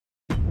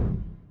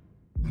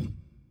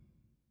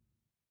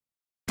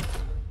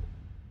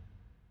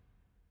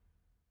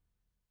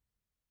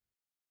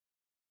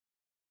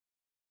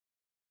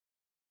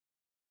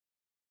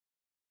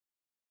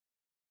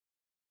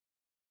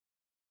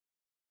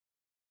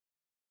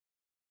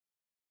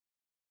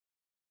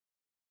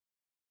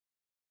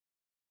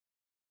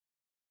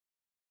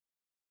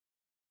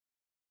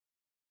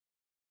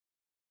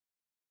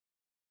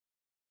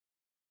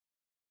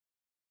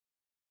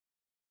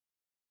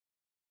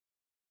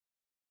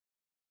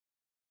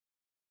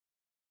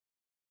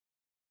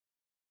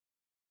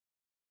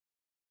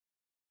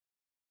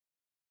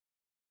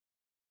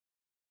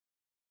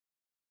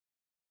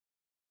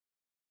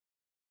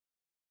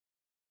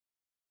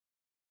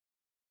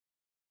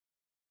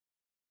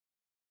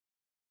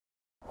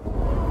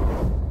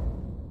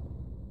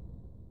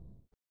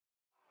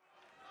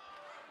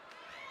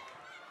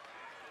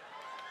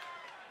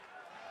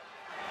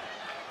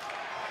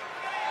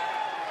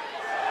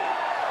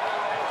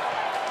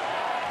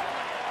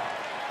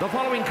The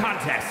following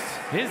contest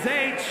is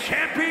a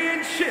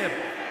championship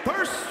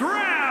first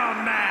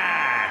round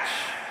match.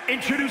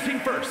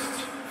 Introducing first,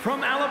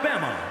 from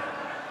Alabama,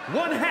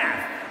 one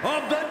half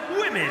of the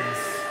Women's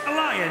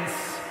Alliance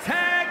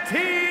Tag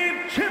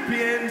Team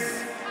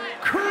Champions,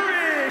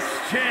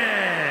 Christian.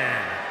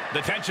 The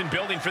tension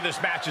building for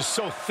this match is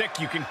so thick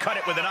you can cut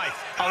it with a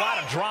knife. A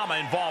lot of drama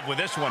involved with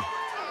this one.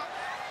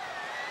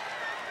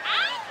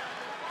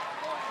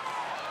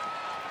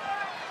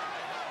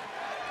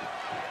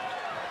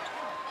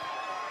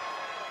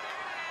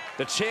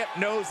 The champ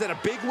knows that a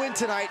big win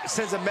tonight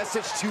sends a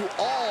message to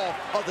all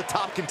of the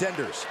top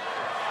contenders.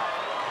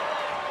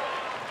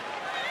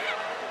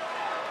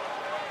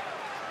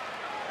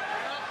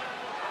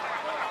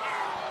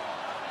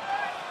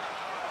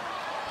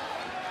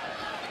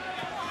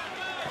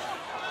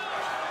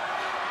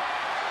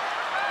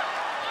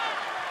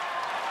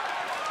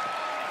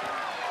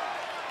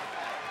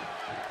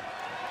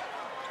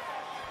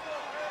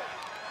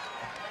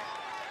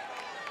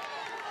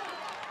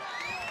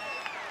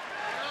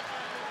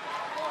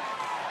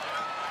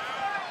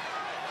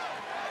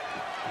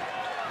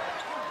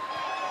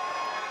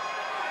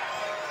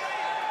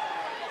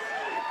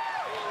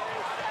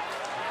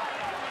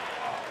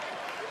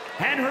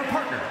 And her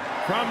partner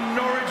from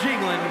Norwich,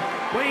 England,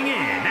 weighing in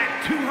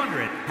at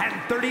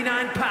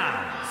 239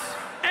 pounds,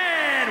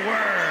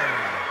 Edward.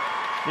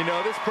 You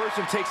know, this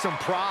person takes some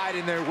pride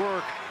in their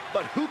work,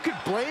 but who could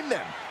blame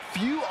them?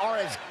 Few are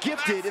as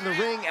gifted in the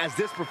ring as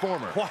this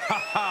performer.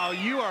 Wow,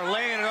 you are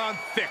laying it on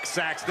thick,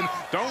 Saxton.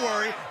 Don't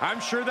worry, I'm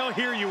sure they'll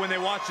hear you when they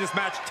watch this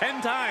match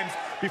 10 times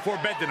before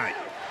bed tonight.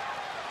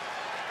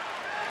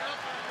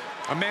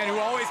 A man who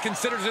always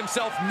considers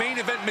himself main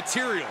event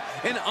material,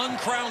 an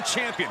uncrowned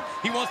champion.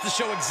 He wants to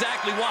show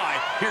exactly why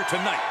here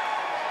tonight.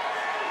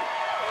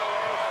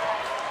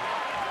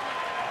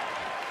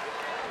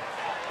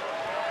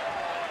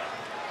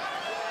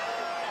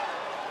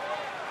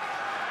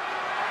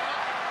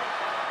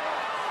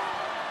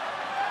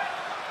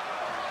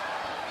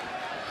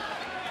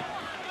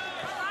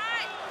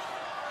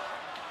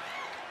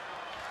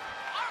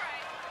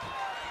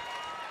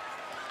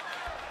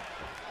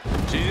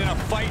 She's in a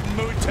fighting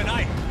mood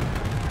tonight.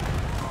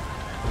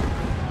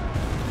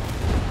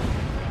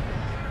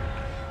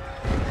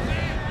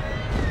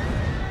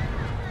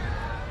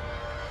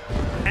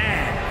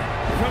 And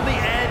from the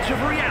edge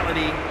of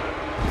reality,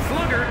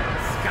 Slugger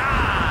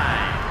Sky.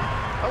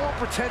 I won't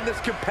pretend this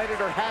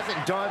competitor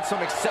hasn't done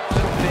some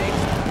exceptional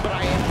things, but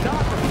I am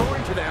not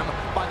referring to them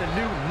by the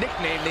new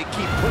nickname they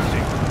keep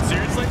pushing.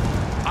 Seriously?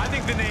 I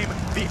think the name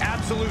the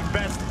absolute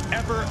best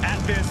ever at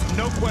this,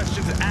 no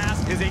questions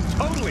asked, is a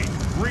totally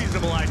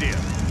reasonable idea.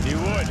 You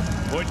would,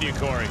 wouldn't you,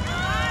 Corey?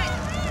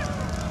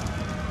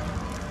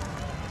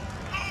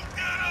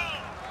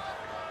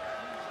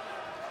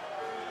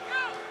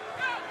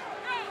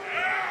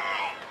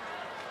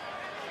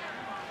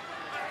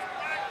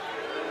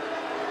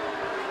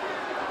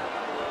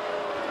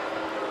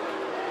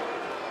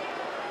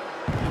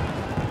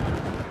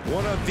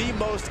 One of the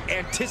most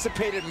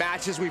anticipated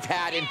matches we've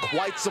had in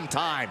quite some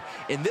time.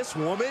 And this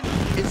woman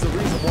is the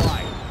reason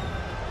why.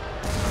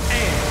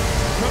 And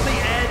from the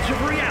edge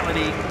of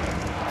reality,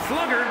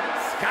 Slugger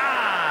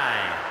Sky.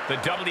 The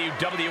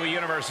WWE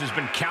Universe has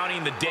been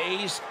counting the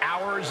days,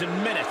 hours, and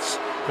minutes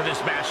for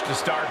this match to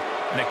start,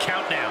 and the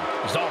countdown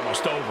is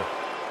almost over.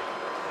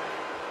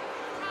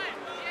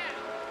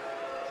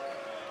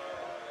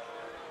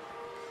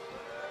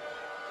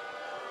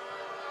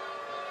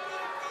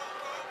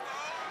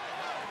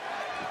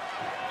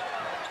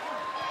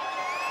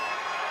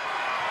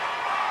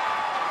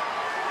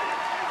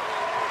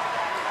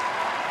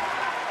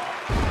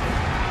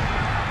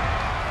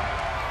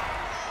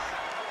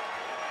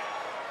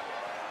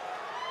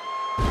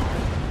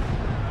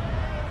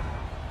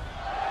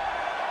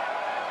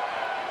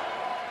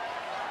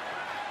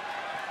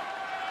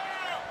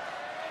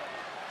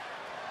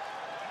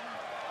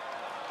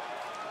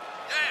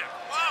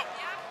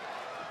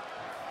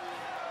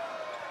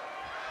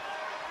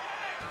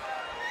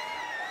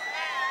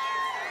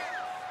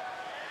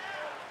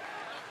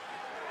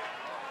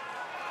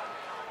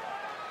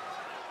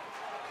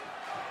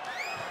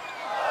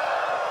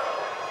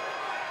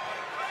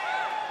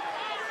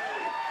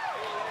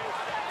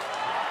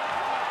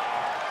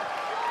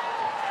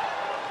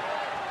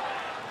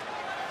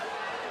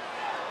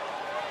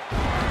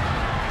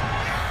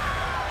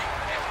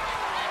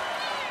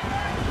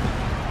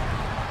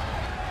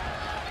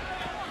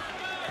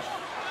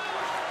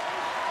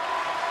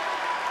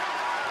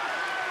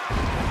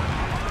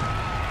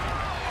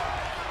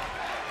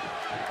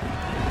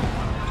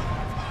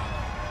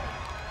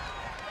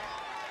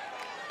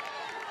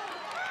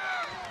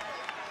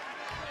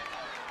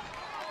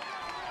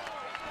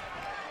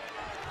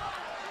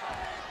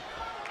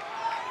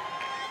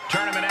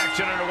 Tournament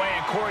action underway,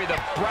 and Corey,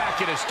 the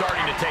bracket is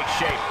starting to take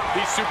shape.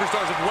 These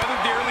superstars have weathered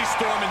the early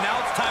storm, and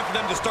now it's time for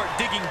them to start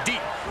digging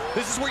deep.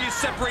 This is where you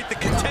separate the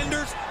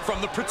contenders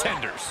from the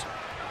pretenders.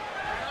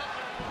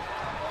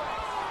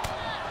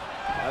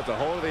 That's a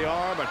hold of the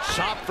arm, a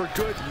chop for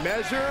good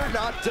measure.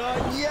 Not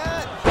done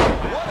yet.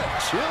 What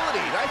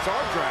agility. Nice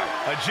arm drag.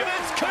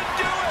 This could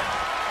do it.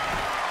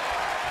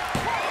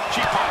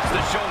 She pops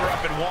the shoulder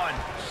up in one.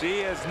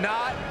 She is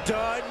not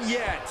done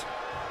yet.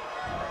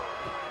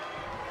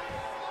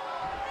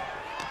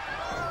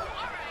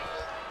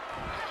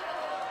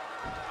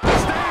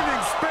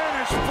 Standing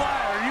Spanish fly.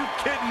 Are you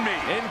kidding me?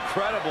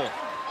 Incredible.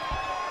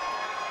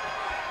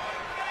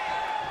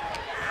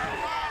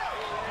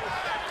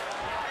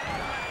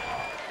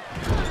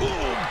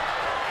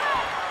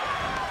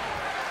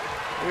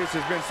 This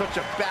has been such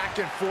a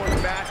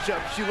back-and-forth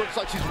matchup. She looks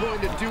like she's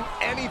willing to do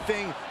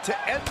anything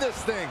to end this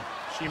thing.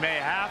 She may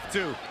have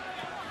to.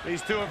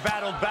 These two have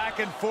battled back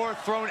and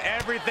forth, thrown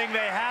everything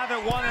they have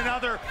at one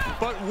another.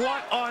 But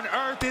what on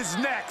earth is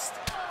next?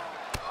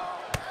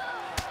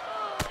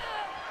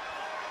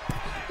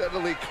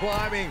 Steadily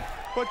climbing.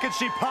 What could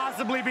she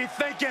possibly be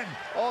thinking?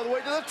 All the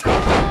way to the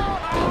top.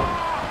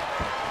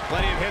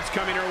 Plenty of hits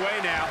coming her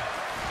way now.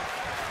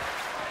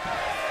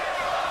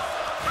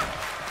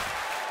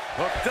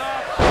 Hooked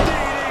up,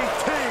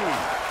 DDT.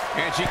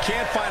 And she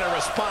can't find a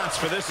response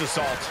for this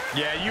assault.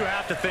 Yeah, you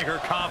have to think her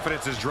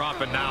confidence is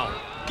dropping now.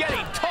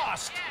 Getting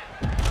tossed.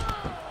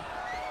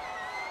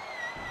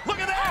 Look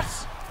at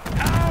this.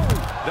 Ow!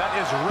 That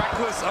is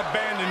reckless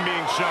abandon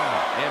being shown.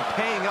 And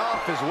paying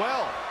off as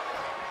well.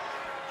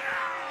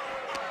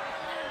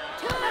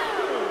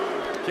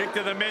 Kick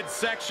to the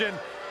midsection.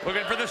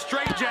 Looking for the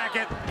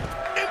straitjacket.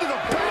 Into the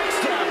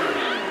backstabber.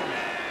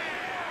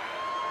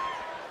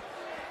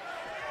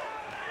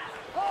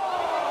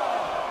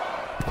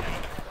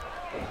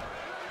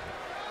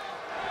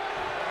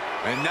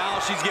 And now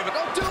she's giving...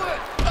 Don't do it!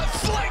 A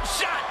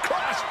slingshot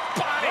cross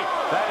body.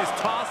 That is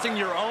tossing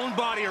your own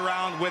body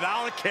around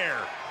without a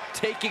care.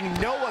 Taking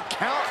no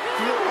account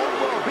for your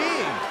own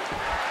well-being.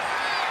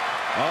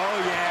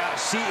 Oh, yeah.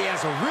 She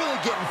is really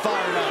getting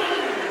fired up.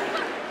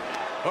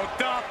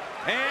 Hooked up.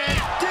 And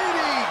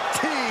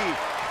DDT!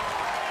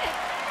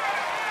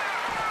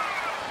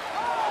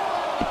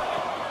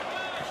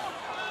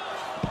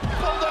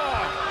 Hold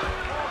on!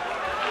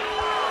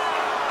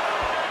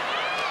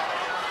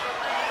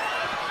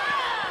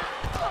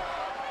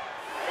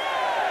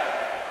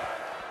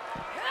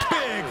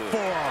 big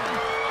forearm.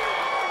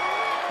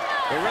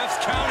 The ref's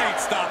count ain't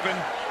stopping.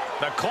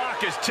 The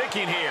clock is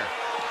ticking here.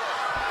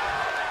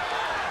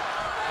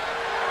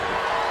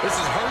 This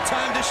is her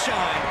time to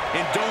shine,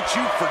 and don't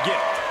you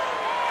forget.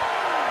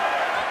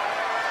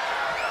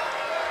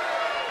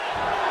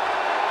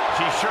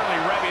 She's surely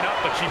revving up,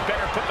 but she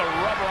better put the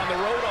rubber on the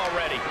road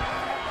already.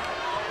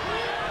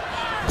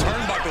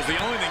 Turnbuckle's the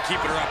only thing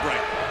keeping her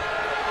upright.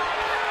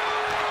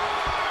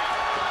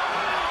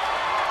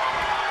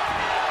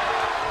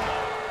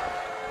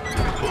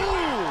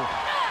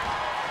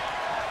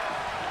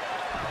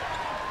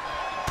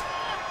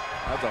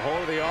 That's a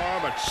hold of the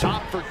arm, a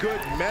chop for good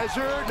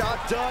measure.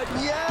 Not done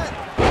yet.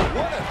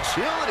 What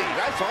agility.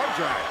 Nice arm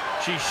drag.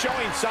 She's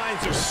showing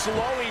signs of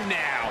slowing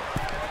now.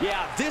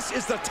 Yeah, this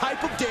is the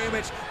type of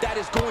damage that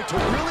is going to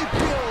really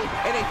build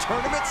in a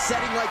tournament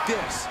setting like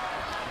this.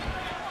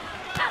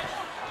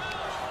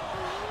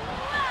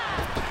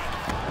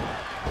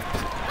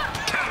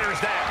 Counters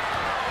that.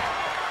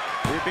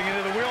 Leaping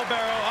into the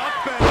wheelbarrow,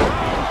 up and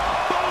down.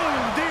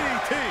 Boom,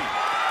 DDT.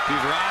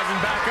 She's rising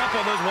back up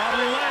on those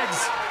wobbly legs.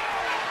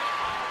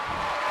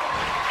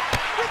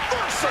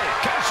 Reversal.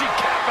 Can she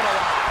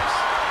capitalize?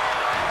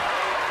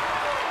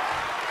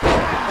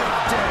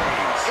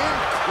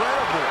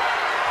 Incredible.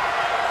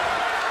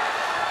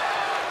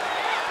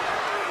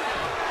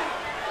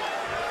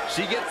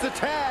 She gets the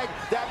tag.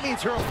 That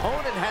means her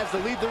opponent has to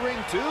leave the ring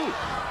too.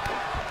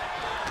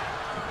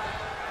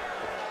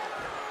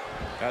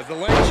 As the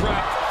leg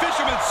trap,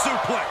 fisherman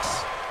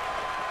suplex.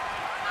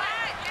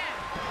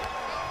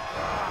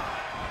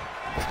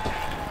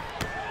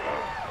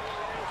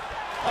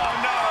 Oh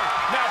no,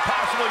 now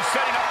possibly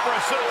setting up for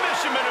a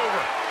submission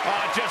maneuver.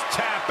 Oh, just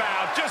tap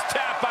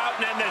out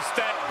and end this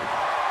thing.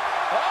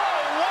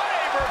 Oh, what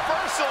a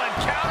reversal and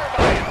counter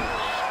by him.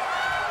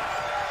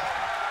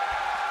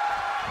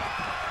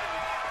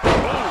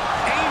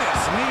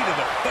 Knee to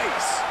the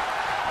face.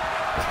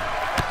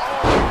 Oh,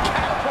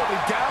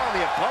 catapulting down on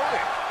the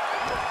opponent.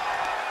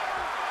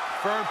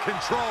 Firm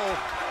control.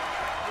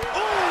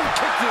 Oh,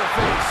 kick to the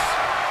face.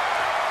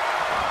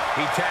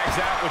 He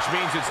tags out, which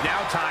means it's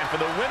now time for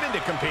the women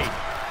to compete.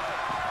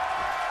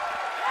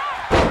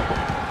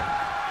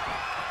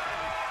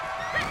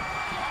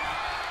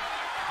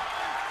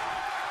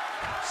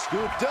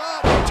 Scooped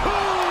up.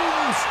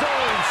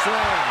 Tombstone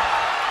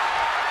slam.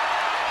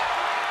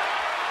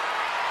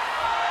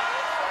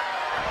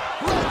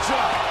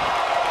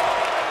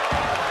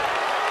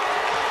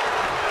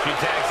 She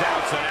tags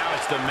out, so now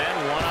it's the men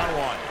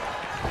one-on-one.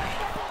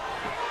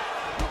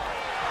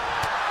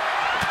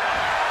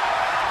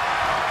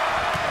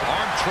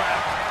 Arm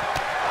trap.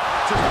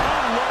 Just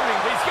unloading.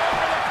 He's going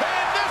for the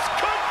pin. This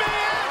could be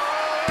it.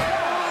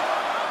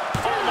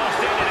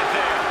 Almost ended it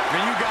there.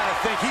 And you got to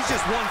think he's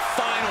just one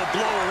final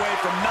blow away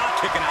from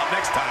not kicking out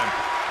next time.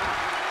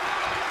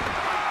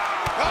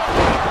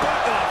 Oh,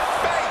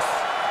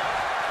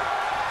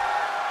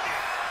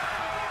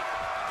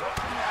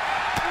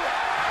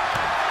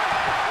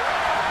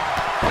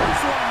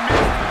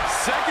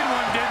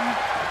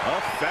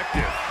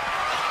 effective.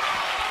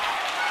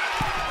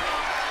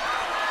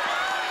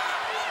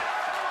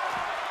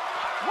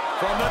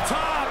 From the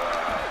top.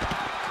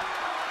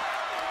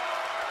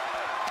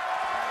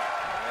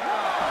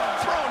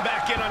 Thrown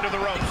back in under the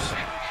ropes.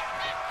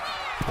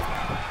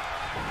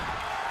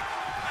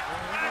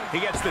 He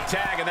gets the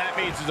tag, and that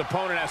means his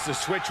opponent has to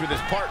switch with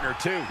his partner,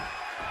 too.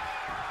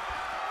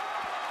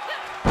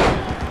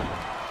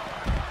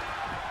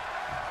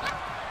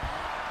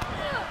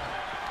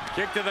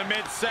 Kick to the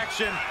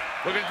midsection.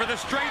 Looking for the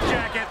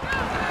straitjacket.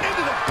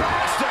 Into the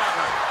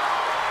backstabber.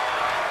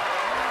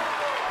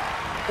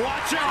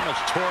 Watch out. Too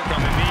much torque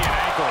on the knee and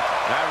ankle.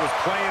 That was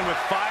playing with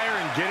fire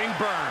and getting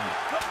burned.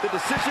 The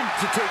decision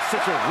to take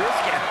such a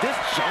risk at this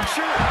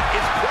juncture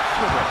is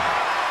questionable.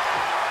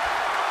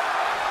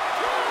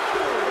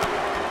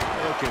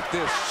 Look at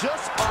this,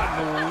 just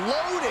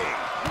unloading.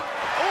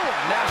 Oh,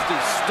 nasty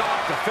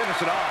stop to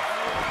finish it off.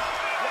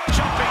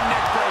 Jumping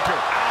neck breaker.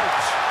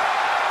 Ouch.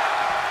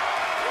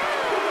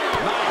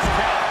 Nice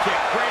calf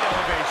kick. Great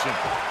elevation.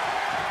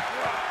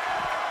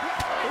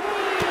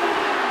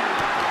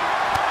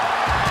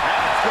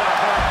 That's gonna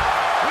hurt.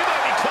 We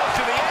might be close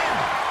to the end.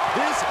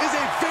 This is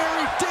a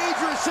very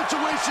dangerous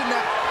situation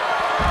now.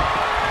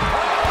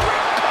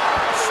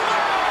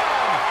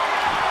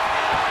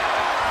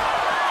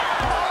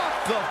 Off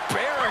the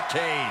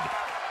barricade.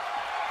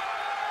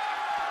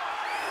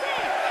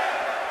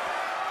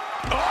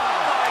 Oh,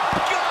 my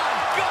God.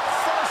 Gut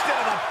first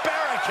into the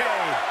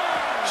barricade.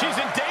 She's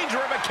in danger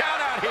of a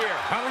count out here.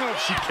 I don't know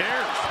if she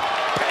cares.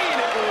 Paying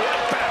it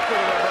right back with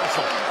a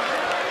reversal.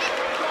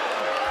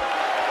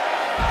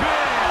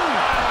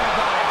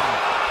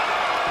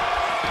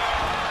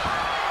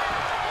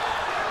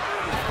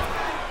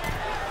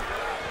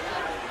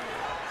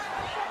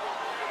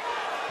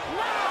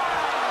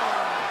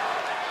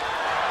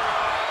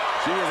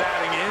 She is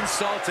adding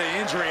insult to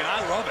injury, and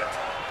I love it.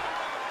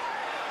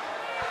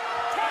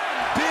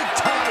 Big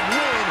time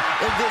win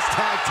in this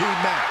tag team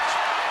match.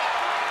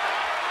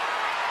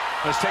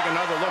 Let's take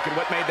another look at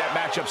what made that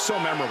matchup so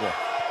memorable.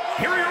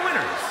 Here are your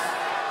winners.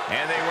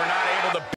 And they were not able to